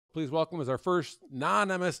Please welcome as our first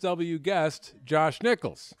non-MSW guest, Josh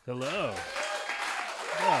Nicols. Hello.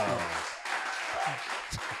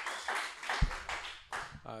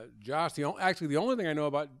 Josh, the only thing I know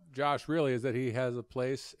about Josh really is that he has a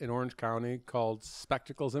place in Orange County called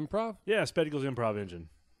Spectacles Improv. Yeah, Spectacles Improv Engine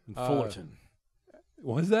in Fullerton.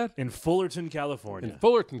 What is that? In Fullerton, California. In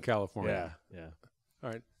Fullerton, California. Yeah. All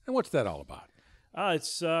right. And what's that all about?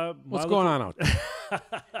 It's what's going on out there?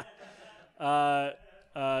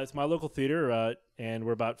 It's my local theater, and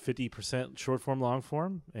we're about 50% short form, long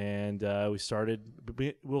form. And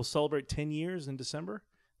we'll celebrate 10 years in December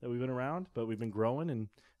that we've been around, but we've been growing and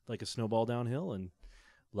like a snowball downhill and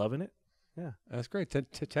loving it. Yeah. That's great.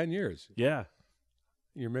 10 years. Yeah.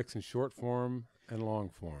 You're mixing short form and long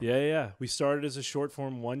form. Yeah. We started as a short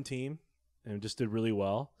form one team and just did really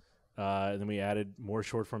well. And then we added more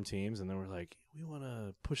short form teams, and then we're like, we want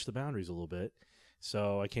to push the boundaries a little bit.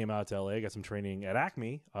 So I came out to LA, got some training at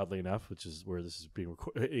Acme, oddly enough, which is where this is being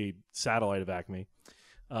recorded, a satellite of Acme.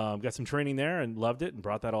 Got some training there and loved it and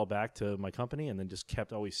brought that all back to my company, and then just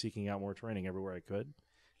kept always seeking out more training everywhere I could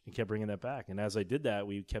and kept bringing that back. And as I did that,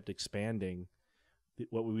 we kept expanding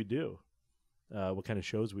what we would do, what kind of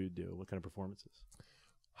shows we would do, what kind of performances.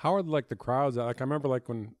 How are the crowds? Like I remember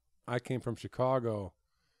when I came from Chicago,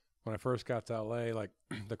 when I first got to LA,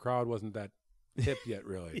 the crowd wasn't that hip yet,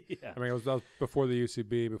 really. Yeah. I mean, it was before the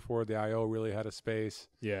UCB, before the IO really had a space.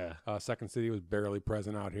 Yeah. Second City was barely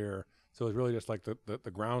present out here. So it was really just like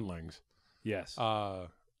the groundlings. Yes. And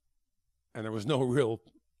there was no real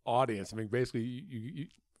audience. I mean, basically, you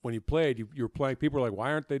when you played, you were playing. People were like,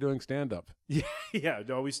 why aren't they doing stand-up? Yeah.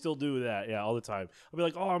 No, we still do that. Yeah, all the time. I'll be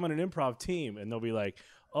like, oh, I'm on an improv team. And they'll be like,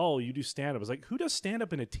 oh, you do stand-up. I was like, who does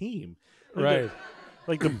stand-up in a team? Right.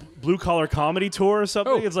 Like the Blue Collar Comedy Tour or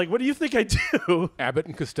something. Oh. It's like, what do you think I do? Abbott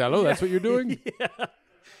and Costello, that's what you're doing?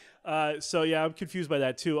 Yeah. So, yeah, I'm confused by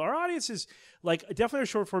that, too. Our audience is, definitely our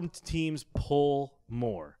short-form teams pull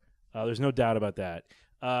more. There's no doubt about that.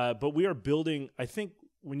 But we are building, I think,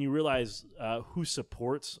 when you realize who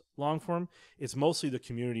supports long-form, it's mostly the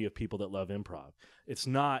community of people that love improv. It's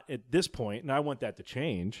not, at this point, and I want that to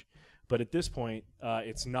change, but at this point,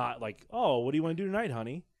 it's not like, oh, what do you want to do tonight,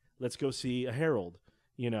 honey? Let's go see a Herald.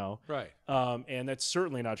 Right. And that's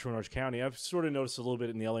certainly not true in Orange County. I've sort of noticed a little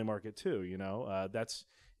bit in the LA market too. That's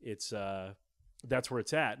where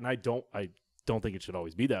it's at, and I don't think it should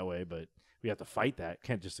always be that way, but we have to fight that.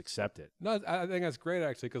 Can't just accept it. No, I think that's great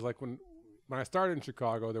actually, because when I started in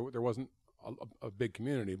Chicago, there wasn't a big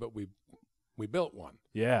community, but we built one.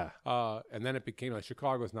 Yeah. And then it became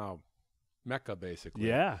Chicago's now Mecca basically.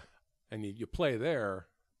 Yeah. And you play there.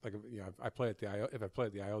 I play at the IO. If I play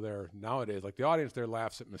at the IO there nowadays, the audience there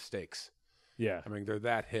laughs at mistakes. Yeah, I mean they're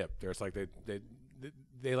that hip. There's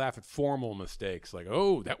they laugh at formal mistakes. Like,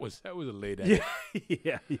 oh, that was a late edit.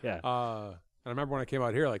 Yeah. And I remember when I came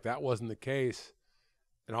out here, that wasn't the case,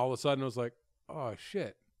 and all of a sudden it was like, oh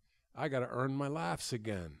shit, I got to earn my laughs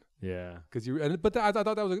again. Yeah, but I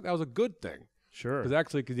thought that was a good thing. Sure,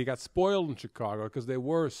 because you got spoiled in Chicago because they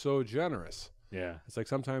were so generous. Yeah, it's like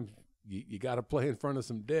sometimes. You got to play in front of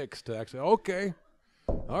some dicks to actually, okay,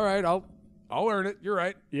 all right, I'll earn it. You're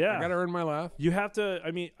right. Yeah. I got to earn my laugh. You have to,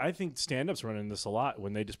 I think stand-ups run into this a lot.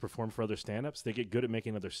 When they just perform for other stand-ups, they get good at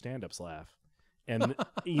making other stand-ups laugh. And,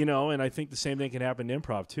 and I think the same thing can happen in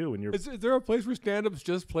improv, too. When Is there a place where stand-ups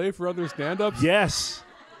just play for other stand-ups? Yes.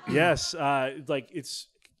 It's...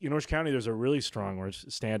 In Orange County, there's a really strong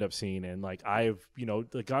stand-up scene. And, I've,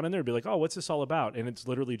 gone in there and be like, oh, what's this all about? And it's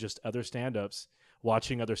literally just other stand-ups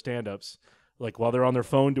watching other stand-ups, while they're on their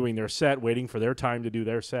phone doing their set, waiting for their time to do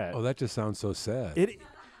their set. Oh, that just sounds so sad.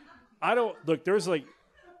 There's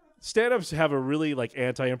stand-ups have a really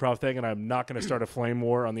anti-improv thing, and I'm not going to start a flame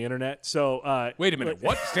war on the internet. So wait a minute,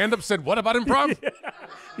 what? Stand-up said what about improv?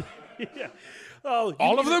 Yeah. Oh,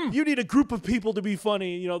 all of them? You need a group of people to be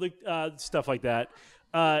funny, stuff like that.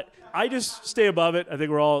 I just stay above it. I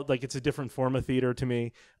think we're all it's a different form of theater to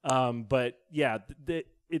me. But yeah,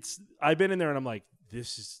 I've been in there and I'm like,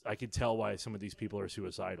 I could tell why some of these people are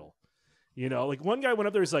suicidal. One guy went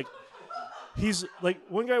up there,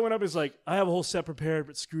 one guy went up and is like, I have a whole set prepared,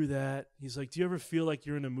 but screw that. He's like, do you ever feel like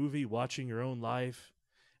you're in a movie watching your own life?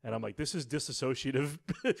 And I'm like, this is disassociative.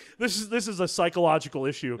 This is a psychological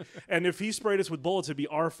issue. And if he sprayed us with bullets, it'd be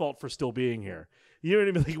our fault for still being here. You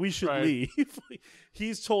know what I mean? We should leave.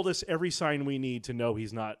 He's told us every sign we need to know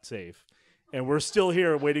he's not safe. And we're still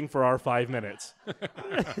here waiting for our 5 minutes.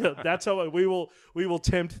 That's how we will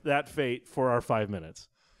tempt that fate for our 5 minutes.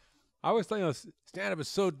 I always think stand-up is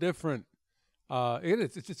so different.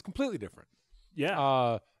 It's completely different. Yeah.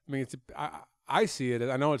 I mean, I see it.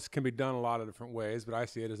 I know it can be done a lot of different ways, but I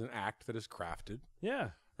see it as an act that is crafted. Yeah.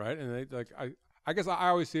 right? And they like I guess I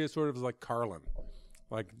always see it sort of as like Carlin,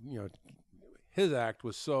 like his act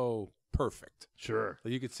was so perfect. Sure,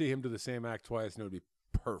 like you could see him do the same act twice and it would be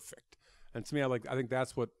perfect. And to me, I think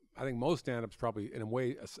that's what I think most stand-ups probably in a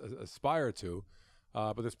way aspire to.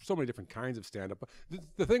 But there's so many different kinds of stand-up.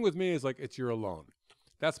 The thing with me is like you're alone.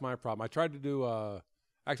 That's my problem. I tried to do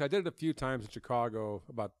actually I did it a few times in Chicago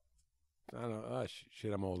about I don't know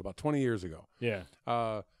I'm old about 20 years ago. Yeah.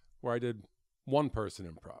 Where I did one person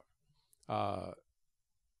improv.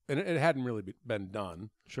 And it hadn't really been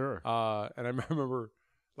done. Sure. And I remember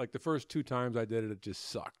like the first 2 times I did it, it just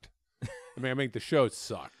sucked. I mean the show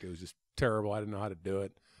sucked. It was just terrible. I didn't know how to do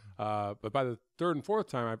it. But by the 3rd and 4th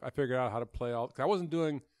time, I figured out how to play all. Cause I wasn't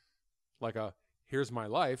doing like a "here's my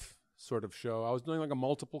life" sort of show. I was doing like a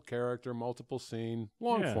multiple character, multiple scene,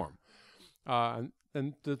 long form.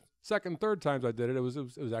 And the 2nd, 3rd times I did it, it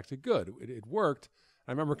was actually good. It worked.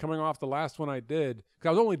 I remember coming off the last one I did because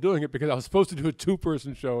I was only doing it because I was supposed to do a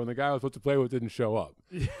 2-person show, and the guy I was supposed to play with didn't show up.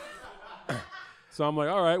 So I'm like,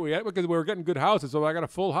 all right, because we were getting good houses, so I got a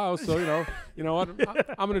full house. So you know what,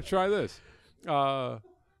 I'm going to try this. And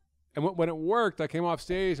when it worked, I came off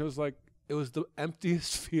stage and it was the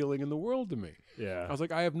emptiest feeling in the world to me. Yeah. I was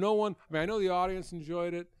like, I have no one. I mean, I know the audience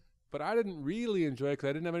enjoyed it, but I didn't really enjoy it because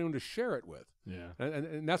I didn't have anyone to share it with. Yeah.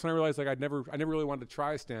 And that's when I realized like I never really wanted to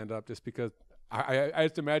try stand up just because I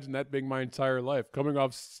just imagined that being my entire life, coming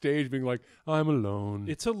off stage being like, I'm alone.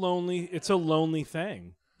 It's a lonely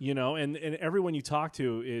thing, and everyone you talk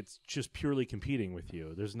to, it's just purely competing with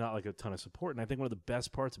you. There's not like a ton of support. And I think one of the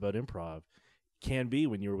best parts about improv can be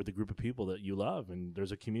when you're with a group of people that you love and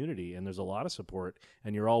there's a community and there's a lot of support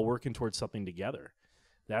and you're all working towards something together.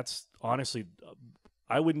 That's honestly,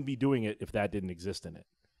 I wouldn't be doing it if that didn't exist in it.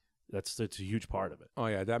 That's a huge part of it. Oh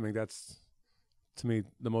yeah. That's to me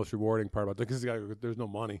the most rewarding part about it because there's no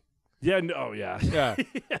money. Yeah. No. Yeah. Yeah.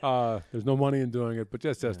 There's no money in doing it, but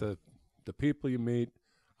just the people you meet,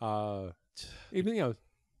 even,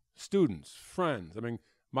 students, friends. I mean,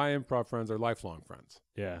 my improv friends are lifelong friends.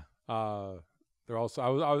 Yeah. They're also,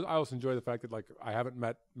 I also enjoy the fact that like I haven't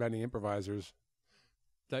met many improvisers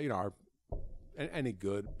that are any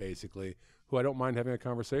good basically, who I don't mind having a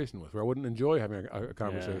conversation with, who I wouldn't enjoy having a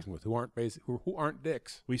conversation with, who aren't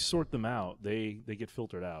dicks. We sort them out. They get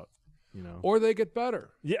filtered out, or they get better.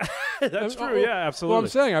 Yeah, that's true. Yeah, absolutely. Well, I'm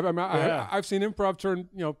saying I've seen improv turn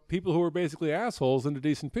people who are basically assholes into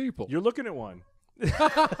decent people. You're looking at one.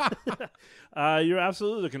 You're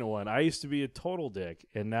absolutely looking at one. I used to be a total dick,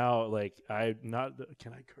 and now I'm not.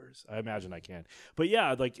 Can I curse? I imagine I can. But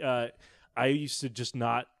yeah, I used to just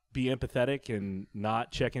not be empathetic and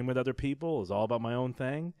not check in with other people. It was all about my own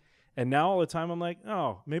thing. And now all the time I'm like,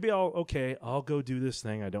 oh, maybe I'll go do this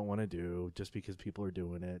thing I don't want to do just because people are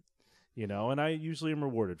doing it, And I usually am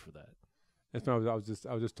rewarded for that. That's when I was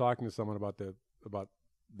just talking to someone about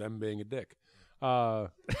them being a dick. And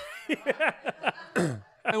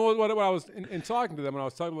what I was in talking to them, and I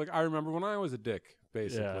was talking I remember when I was a dick,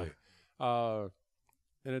 basically. Yeah.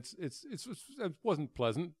 And it wasn't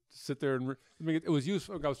pleasant to sit there and it was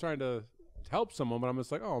useful. I was trying to help someone, but I'm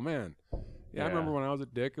just like, oh man, yeah. I remember when I was a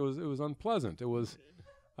dick. It was unpleasant. It was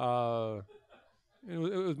my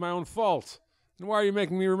own fault. And why are you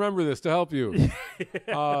making me remember this to help you?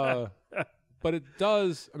 But it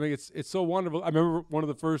does. I mean, it's so wonderful. I remember one of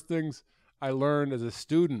the first things I learned as a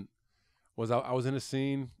student was I was in a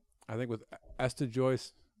scene, I think with Esther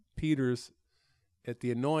Joyce Peters at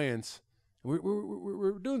The Annoyance. We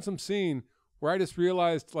were doing some scene where I just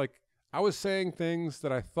realized I was saying things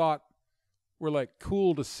that I thought were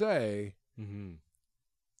cool to say. Mm-hmm.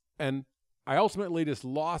 And I ultimately just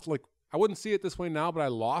lost, I wouldn't see it this way now, but I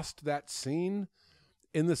lost that scene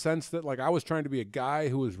in the sense that I was trying to be a guy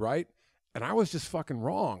who was right and I was just fucking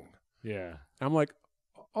wrong. Yeah. And I'm like,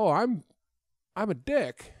 oh, I'm a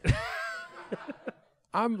dick.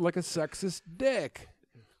 I'm like a sexist dick.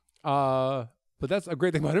 But that's a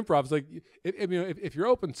great thing about improv. It's if you're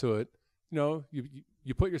open to it,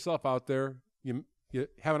 you put yourself out there, you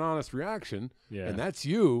have an honest reaction, and that's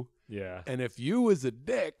you. Yeah. And if you is a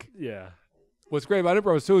dick, yeah. What's great about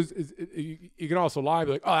improv too is you can also lie,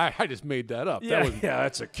 be like, oh, I just made that up. Yeah,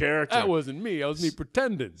 that's a character. That wasn't me. That was me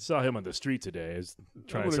pretending. Saw him on the street today. He's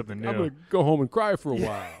trying something new. I'm gonna go home and cry for a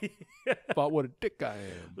while about what a dick I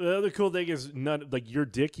am. The other cool thing is your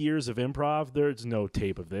dick years of improv. There's no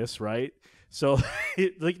tape of this, right? So,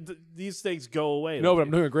 these things go away. No, but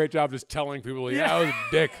I'm doing a great job just telling people, I was a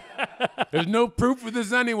dick. There's no proof of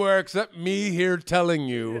this anywhere except me here telling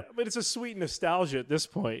you. Yeah, but it's a sweet nostalgia at this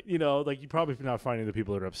point. You're probably not finding the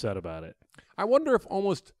people that are upset about it. I wonder if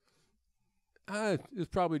almost It's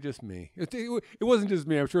probably just me. It wasn't just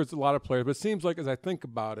me. I'm sure it's a lot of players, but it seems like as I think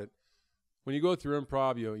about it, when you go through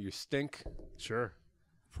improv, you stink. Sure.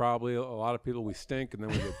 Probably a lot of people, we stink, and then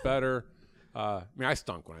we get better. I mean, I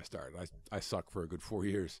stunk when I started. I sucked for a good 4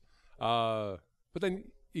 years. But then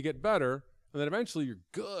you get better, and then eventually you're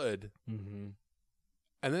good. Mm-hmm.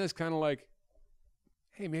 And then it's kind of like,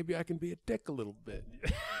 hey, maybe I can be a dick a little bit.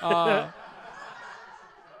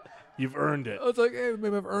 You've earned it. It's like, hey,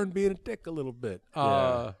 maybe I've earned being a dick a little bit.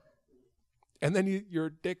 And then you're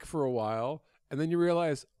a dick for a while, and then you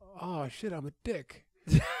realize, oh, shit, I'm a dick.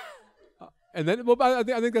 And then, well, I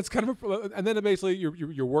think that's kind of, and then basically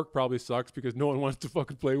your work probably sucks because no one wants to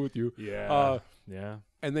fucking play with you. Yeah. Yeah.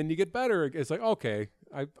 And then you get better. It's like, okay,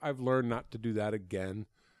 I've learned not to do that again.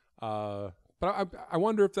 But I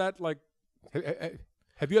wonder if that, like,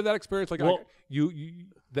 have you had that experience? Like, well,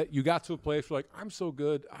 that you got to a place where, like, I'm so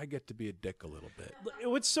good, I get to be a dick a little bit.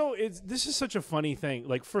 This is such a funny thing.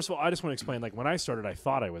 Like, first of all, I just want to explain, like, when I started, I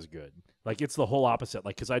thought I was good. Like, it's the whole opposite.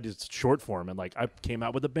 Like, because I did short form, and, like, I came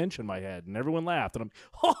out with a bench in my head, and everyone laughed, and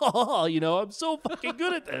I'm so fucking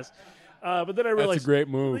good at this. But then I realized that's a great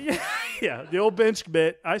move. Yeah, the old bench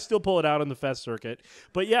bit. I still pull it out on the fest circuit.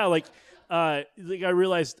 But yeah, like I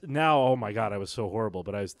realized now, oh my God, I was so horrible,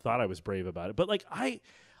 but I thought I was brave about it. But like I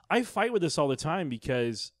fight with this all the time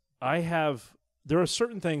because there are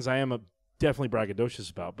certain things I am definitely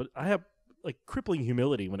braggadocious about, but I have like crippling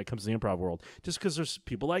humility when it comes to the improv world, just because there's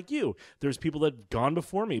people like you. There's people that have gone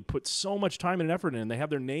before me, put so much time and effort in, and they have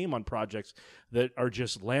their name on projects that are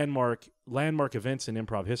just landmark events in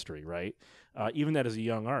improv history, right? Even that is a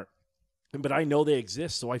young art. But I know they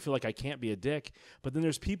exist, so I feel like I can't be a dick. But then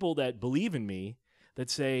there's people that believe in me that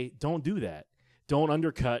say, don't do that. Don't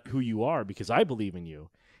undercut who you are because I believe in you.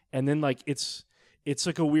 And then like it's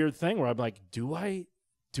like a weird thing where I'm like, do I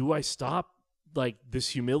stop like this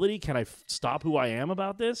humility? Can I stop who I am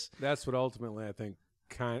about this? That's what ultimately I think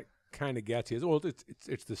kind of gets you. Well,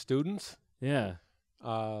 it's the students. Yeah.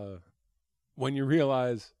 When you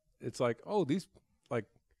realize it's like, oh, these like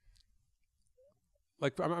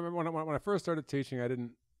I remember when I first started teaching, I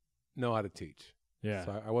didn't know how to teach. Yeah.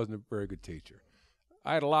 So I wasn't a very good teacher.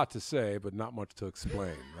 I had a lot to say, but not much to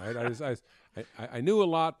explain. Right. I knew a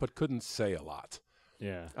lot, but couldn't say a lot.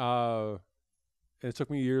 Yeah. And it took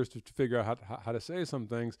me years to figure out how to say some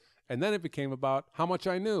things. And then it became about how much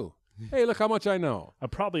I knew. Hey, look how much I know. I'm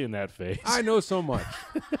probably in that phase. I know so much.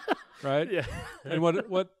 Right? Yeah. And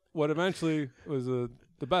what eventually was the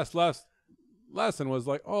best lesson was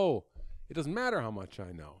like, oh, it doesn't matter how much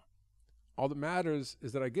I know. All that matters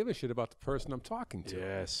is that I give a shit about the person I'm talking to.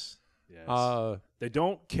 Yes. Yes. They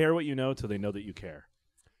don't care what you know till they know that you care.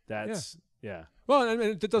 That's yeah. Well, I mean,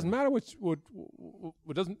 it doesn't matter what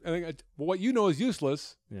doesn't. I think what you know is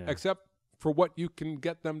useless, except for what you can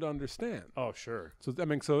get them to understand. Oh, sure. So I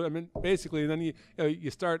mean, basically, then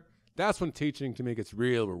you start. That's when teaching to me gets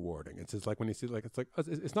real rewarding. It's just like when you see, like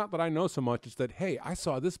it's not that I know so much. It's that, hey, I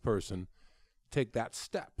saw this person take that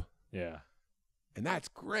step. Yeah. And that's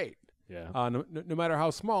great. Yeah. No matter how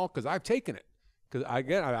small, because I've taken it. Because I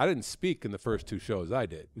didn't speak in the first two shows I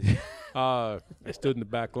did. I stood in the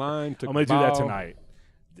back line. I'm going to do that tonight.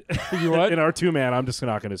 You what? In our 2-man, I'm just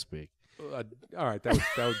not going to speak. All right,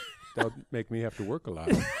 that would make me have to work a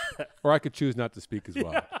lot. Or I could choose not to speak as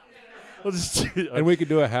well. Yeah. And we could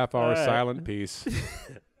do a half-hour silent piece,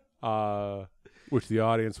 which the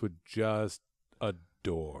audience would just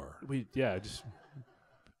adore. Just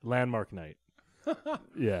landmark night.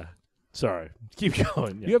 Yeah. Sorry. Keep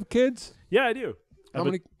going. Yeah. You have kids? Yeah, I do. How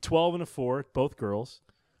many? 12 and a 4, both girls.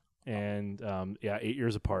 And 8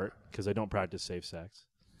 years apart because I don't practice safe sex.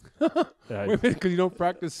 Because you don't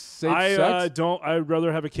practice safe sex? I'd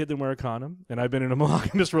rather have a kid than wear a condom. And I've been in a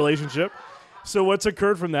monogamous relationship. So what's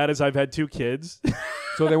occurred from that is I've had 2 kids.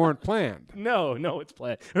 So they weren't planned? No, it's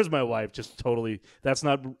planned. There's my wife, just totally. That's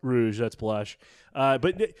not rouge, that's blush.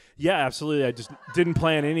 But yeah, absolutely. I just didn't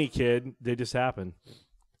plan any kid. They just happened.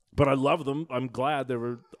 But I love them. I'm glad they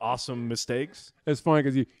were awesome mistakes. It's funny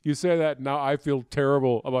because you say that now I feel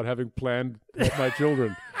terrible about having planned my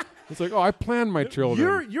children. It's like, oh, I planned my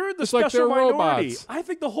children. You're the it's special like minority. Robots. I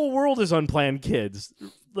think the whole world is unplanned kids.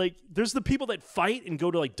 Like, there's the people that fight and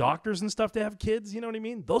go to like doctors and stuff to have kids. You know what I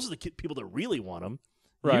mean? Those are the people that really want them.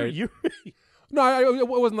 Right. No, it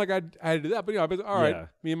wasn't like I had to do that. But all right.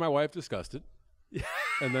 Me and my wife discussed it.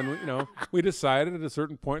 And then we decided at a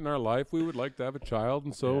certain point in our life we would like to have a child,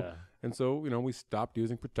 and so we stopped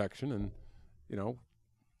using protection, and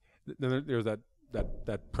then there's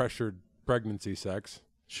that pressured pregnancy sex.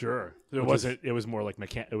 Sure, it wasn't. It was more like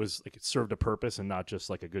it was like it served a purpose and not just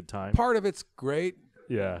like a good time. Part of it's great.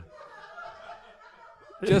 Yeah.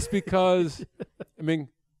 just because, I mean,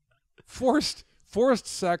 forced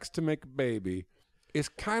sex to make a baby is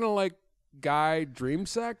kind of like guy dream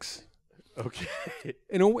sex. Okay.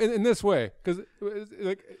 In this way, because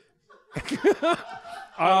like. I'm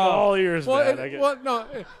all ears, man.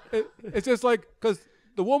 It's just like, because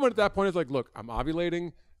the woman at that point is like, look, I'm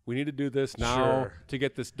ovulating. We need to do this now to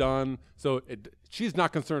get this done. So she's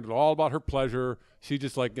not concerned at all about her pleasure. She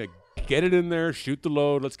just like get it in there, shoot the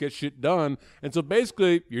load, let's get shit done. And so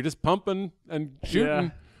basically, you're just pumping and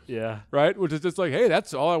shooting. Yeah. Right? Which is just like, hey,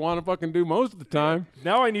 that's all I want to fucking do most of the time.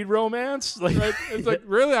 Now I need romance. Like, right? It's like,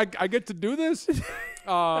 really? I get to do this?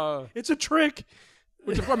 It's a trick.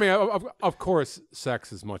 Which, I mean, of course,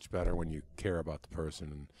 sex is much better when you care about the person.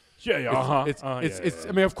 And It's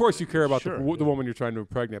I mean, of course, you care about the woman you're trying to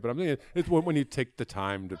impregnate, but I'm saying it's when you take the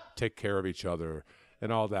time to take care of each other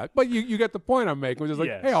and all that. But you get the point I'm making, which is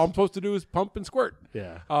like, hey, all I'm supposed to do is pump and squirt.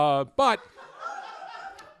 Yeah. But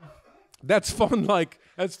that's fun.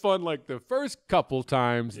 That's fun. Like the first couple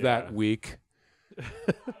times that week,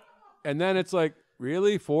 and then it's like,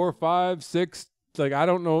 really 4, 5, 6. Like, I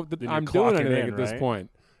don't know that I'm doing anything at this point.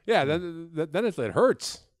 Yeah, then it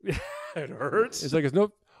hurts. It hurts. It's like it's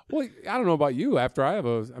no. Well, I don't know about you. After I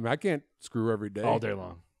mean, I can't screw every day. All day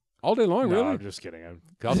long. All day long, no, really? I'm just kidding.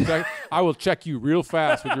 I will check you real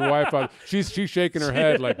fast with your wife. She's shaking her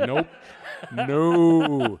head like, nope,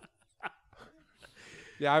 no.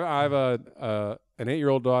 Yeah, I have an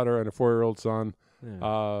 8-year-old daughter and a 4-year-old son,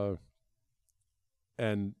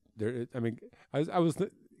 and there. I mean, I was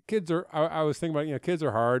thinking about, kids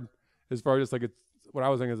are hard as far as like, it's what I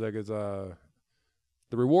was thinking is like, the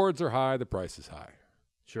rewards are high, the price is high.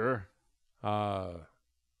 Sure.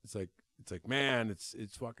 It's like, man,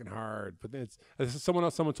 it's fucking hard. But then someone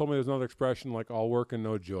told me there's another expression like all work and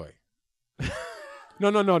no joy.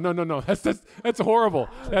 No. That's horrible.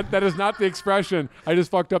 That is not the expression. I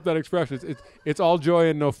just fucked up that expression. It's all joy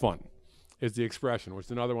and no fun is the expression, which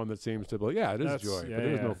is another one that seems to be, it is joy, but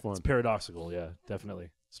there is no fun. It's paradoxical. Yeah, definitely.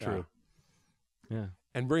 It's true. Yeah.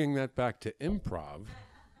 And bringing that back to improv,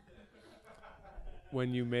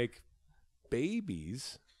 when you make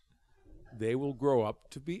babies, they will grow up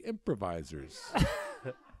to be improvisers.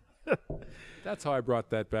 That's how I brought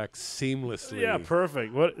that back seamlessly. Yeah,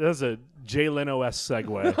 perfect. That's a Jay Leno-esque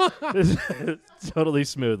segue. Totally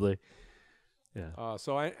smoothly. Yeah.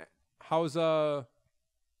 So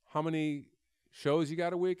how many shows you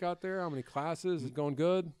got a week out there? How many classes? Is it going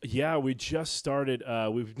good? Yeah, we just started.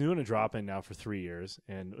 We've been doing a drop-in now for 3 years,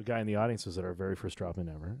 and a guy in the audience was at our very first drop-in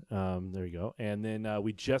ever. There you go. And then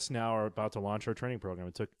we just now are about to launch our training program.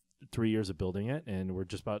 It took 3 years of building it, and we're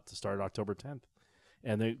just about to start October 10th.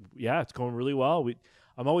 And it's going really well.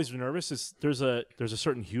 I'm always nervous. There's a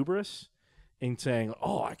certain hubris in saying,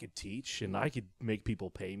 oh, I could teach and I could make people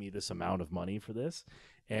pay me this amount of money for this.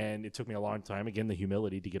 And it took me a long time, again, the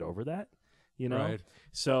humility to get over that. Right.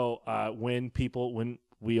 So when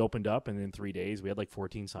we opened up and in 3 days we had like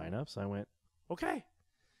 14 signups, I went, okay,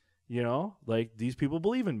 like these people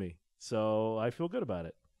believe in me. So I feel good about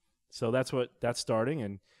it. So that's starting.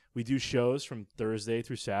 And we do shows from Thursday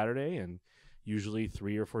through Saturday and usually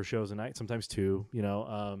 3 or 4 shows a night, sometimes 2,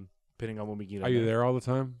 depending on when we get. Are you there all the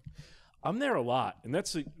time? I'm there a lot. And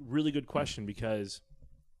that's a really good question because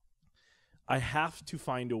I have to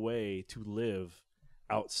find a way to live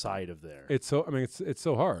outside of there. It's so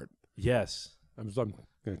hard. Yes. I'm going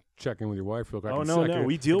to check in with your wife real quick. No,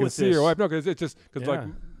 we deal with see this. Your wife. No, because it's just because like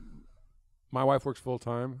my wife works full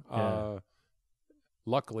time.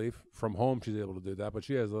 Luckily, from home she's able to do that, but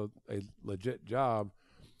she has a legit job.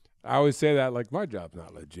 I always say that like my job's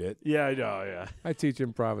not legit. Yeah, I know. Yeah, I teach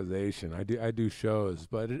improvisation. I do shows,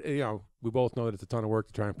 but we both know that it's a ton of work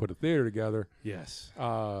to try and put a theater together. Yes.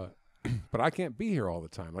 But I can't be here all the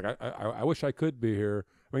time. Like I wish I could be here.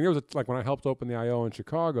 I mean, there was like when I helped open the I.O. in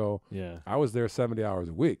Chicago. Yeah. I was there 70 hours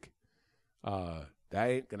a week. That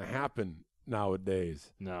ain't gonna happen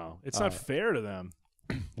nowadays. No, it's not fair to them.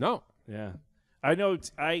 No. Yeah. I know.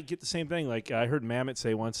 I get the same thing. Like I heard Mamet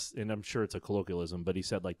say once, and I'm sure it's a colloquialism, but he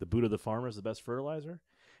said like the boot of the farmer is the best fertilizer,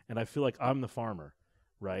 and I feel like I'm the farmer,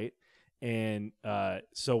 right? And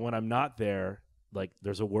so when I'm not there, like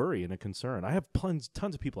there's a worry and a concern. I have tons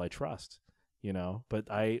of people I trust, but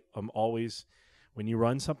I am always, when you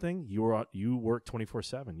run something, you work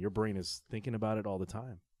 24/7. Your brain is thinking about it all the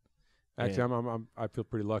time. Actually, I feel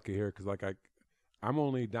pretty lucky here because like I'm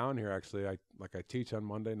only down here actually. I teach on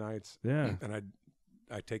Monday nights. Yeah. And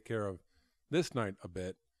I take care of this night a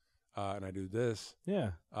bit, and I do this.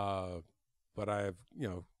 Yeah. But I have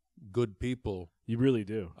good people. You really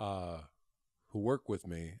do. Who work with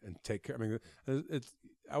me and take care. I mean,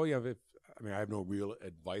 I have no real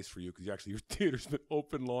advice for you because your theater's been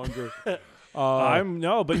open longer.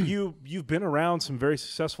 But you've been around some very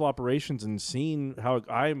successful operations and seen how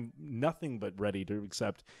I'm nothing but ready to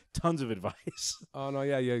accept tons of advice. Oh no,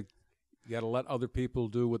 yeah, you got to let other people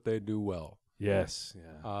do what they do well. Yes,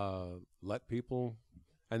 yeah. Let people,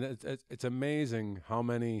 and it's amazing how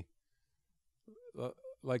many,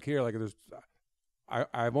 like here, like there's,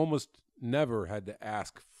 I've almost never had to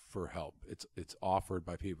ask for help. It's offered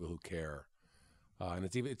by people who care, and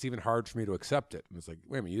it's even hard for me to accept it. And it's like,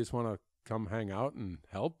 wait a minute, you just want to come hang out and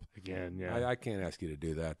help again? Yeah, I can't ask you to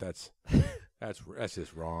do that. That's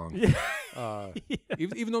just wrong. Yeah.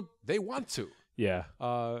 Even though they want to. Yeah.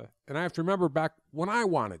 And I have to remember back when I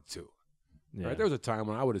wanted to. Yeah. Right? There was a time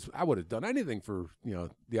when I would have done anything for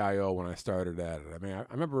the IO when I started at it. I mean, I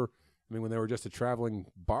remember when they were just a traveling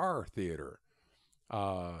bar theater,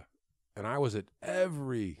 and I was at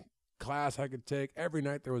every class I could take. Every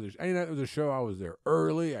night any night there was a show, I was there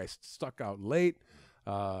early. I stuck out late.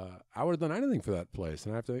 I would have done anything for that place,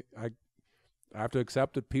 and I have to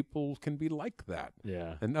accept that people can be like that.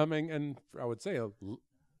 Yeah. And I would say.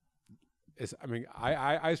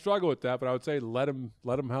 I struggle with that, but I would say let them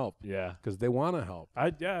help. Yeah, because they want to help.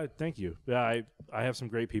 Thank you. Yeah, I have some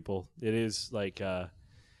great people. It is like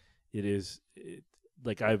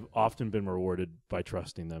I've often been rewarded by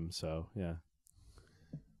trusting them. So yeah.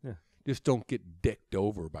 Just don't get dicked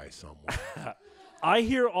over by someone. I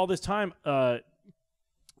hear all this time. Why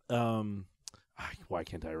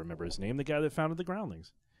can't I remember his name? The guy that founded the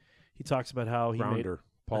Groundlings. He talks about how he made.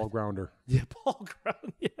 Paul Grounder. Yeah, Paul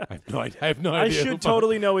Grounder. Yeah. I have no idea. I should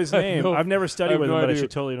totally know his name. I've never studied with him, but I should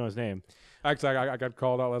totally know his name. Actually, I got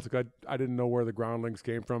called out last week. I didn't know where the Groundlings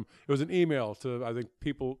came from. It was an email to, I think,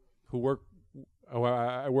 people who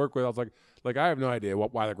I work with. I was like I have no idea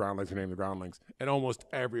why the Groundlings are named the Groundlings. And almost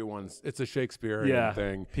it's a Shakespearean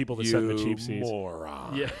thing. People that send the cheap seats.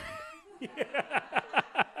 Moron. Yeah.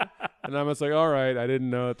 And I'm just like, all right, I didn't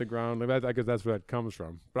know that the Groundlings. I guess that's where that comes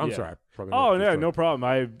from. But I'm sorry. No problem.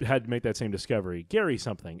 I had to make that same discovery. Gary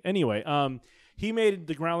something. Anyway, he made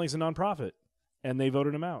the Groundlings a nonprofit, and they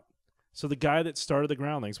voted him out. So the guy that started the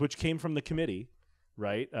Groundlings, which came from the committee,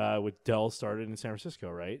 right, with Dell started in San Francisco,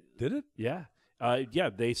 right? Did it? Yeah.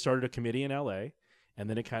 They started a committee in L.A., and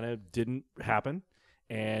then it kind of didn't happen.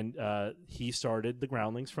 And he started the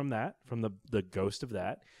Groundlings from the ghost of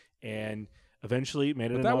that, and eventually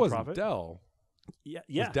made it a nonprofit. That wasn't Dell. Yeah.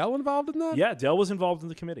 Was Dell involved in that? Yeah, Dell was involved in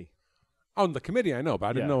the committee. Oh, in the committee, I know, but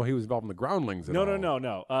I didn't know he was involved in the Groundlings at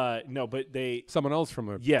all. No, but they... Someone else from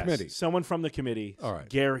the committee. Yes, someone from the committee. All right.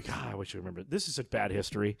 Gary... God, I wish I remember. This is such bad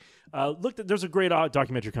history. There's a great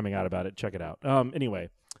documentary coming out about it. Check it out. Anyway.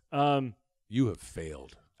 You have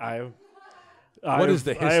failed. What is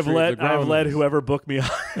the history of the Groundlings? I have let whoever booked me on.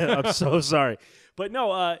 I'm so sorry. But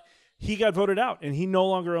no, he got voted out, and he no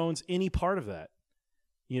longer owns any part of that.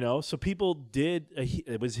 So people did.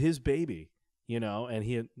 It was his baby. And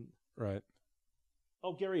he had, right.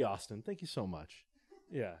 Oh, Gary Austin, thank you so much.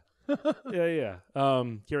 Yeah, yeah.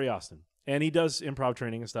 Gary Austin, and he does improv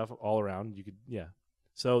training and stuff all around.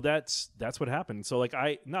 So that's what happened. So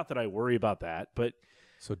not that I worry about that, but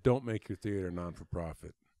so don't make your theater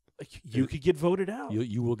non-for-profit. You could get voted out.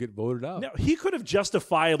 You will get voted out. No, he could have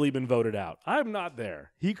justifiably been voted out. I'm not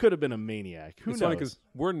there. He could have been a maniac. Who knows? Because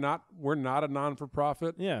we're not a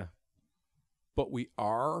non-for-profit. Yeah, but we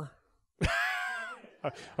are.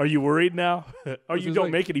 Are you worried now? Or you don't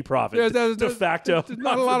make any profit? De facto, there's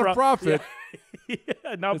not a lot of profit.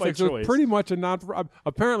 Yeah, not by choice. So pretty much a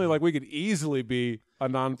apparently, we could easily be a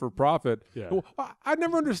non-for-profit. Yeah. Well, I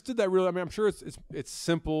never understood that really. I mean, I'm sure it's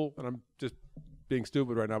simple, and I'm just being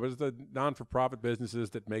stupid right now, but it's the non-for-profit businesses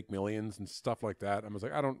that make millions and stuff like that. I was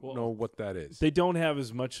like, I don't know what that is. They don't have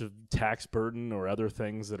as much of tax burden or other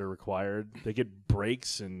things that are required. They get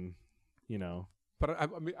breaks and, But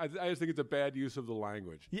I just think it's a bad use of the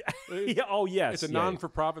language. Yeah. Yeah. Oh, yes. It's a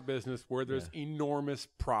non-for-profit business where there's enormous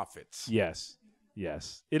profits. Yes.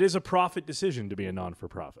 Yes. It is a profit decision to be a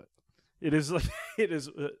non-for-profit. It is like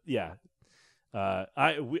yeah.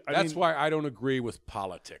 That's why I don't agree with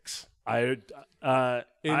politics. In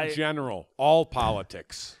general, all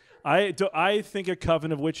politics. I think a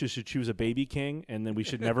coven of witches should choose a baby king, and then we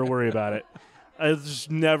should never worry about it. I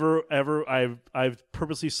just never ever. I've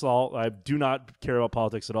purposely I do not care about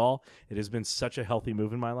politics at all. It has been such a healthy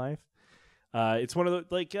move in my life. It's one of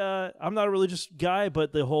the I'm not a religious guy,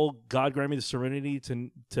 but the whole God grant me the serenity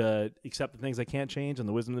to accept the things I can't change and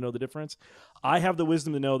the wisdom to know the difference. I have the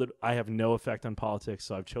wisdom to know that I have no effect on politics,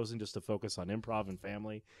 so I've chosen just to focus on improv and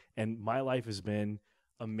family, and my life has been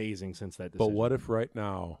amazing since that decision. But what if right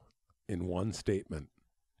now, in one statement,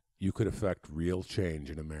 you could affect real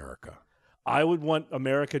change in America? I would want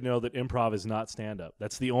America to know that improv is not stand-up.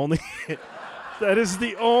 That's the only that is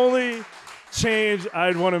the only change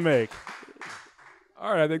I'd want to make.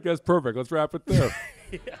 All right, I think that's perfect. Let's wrap it there.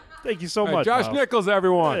 Yeah. Thank you so much, Josh Miles. Nicols,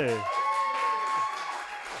 everyone. Hey.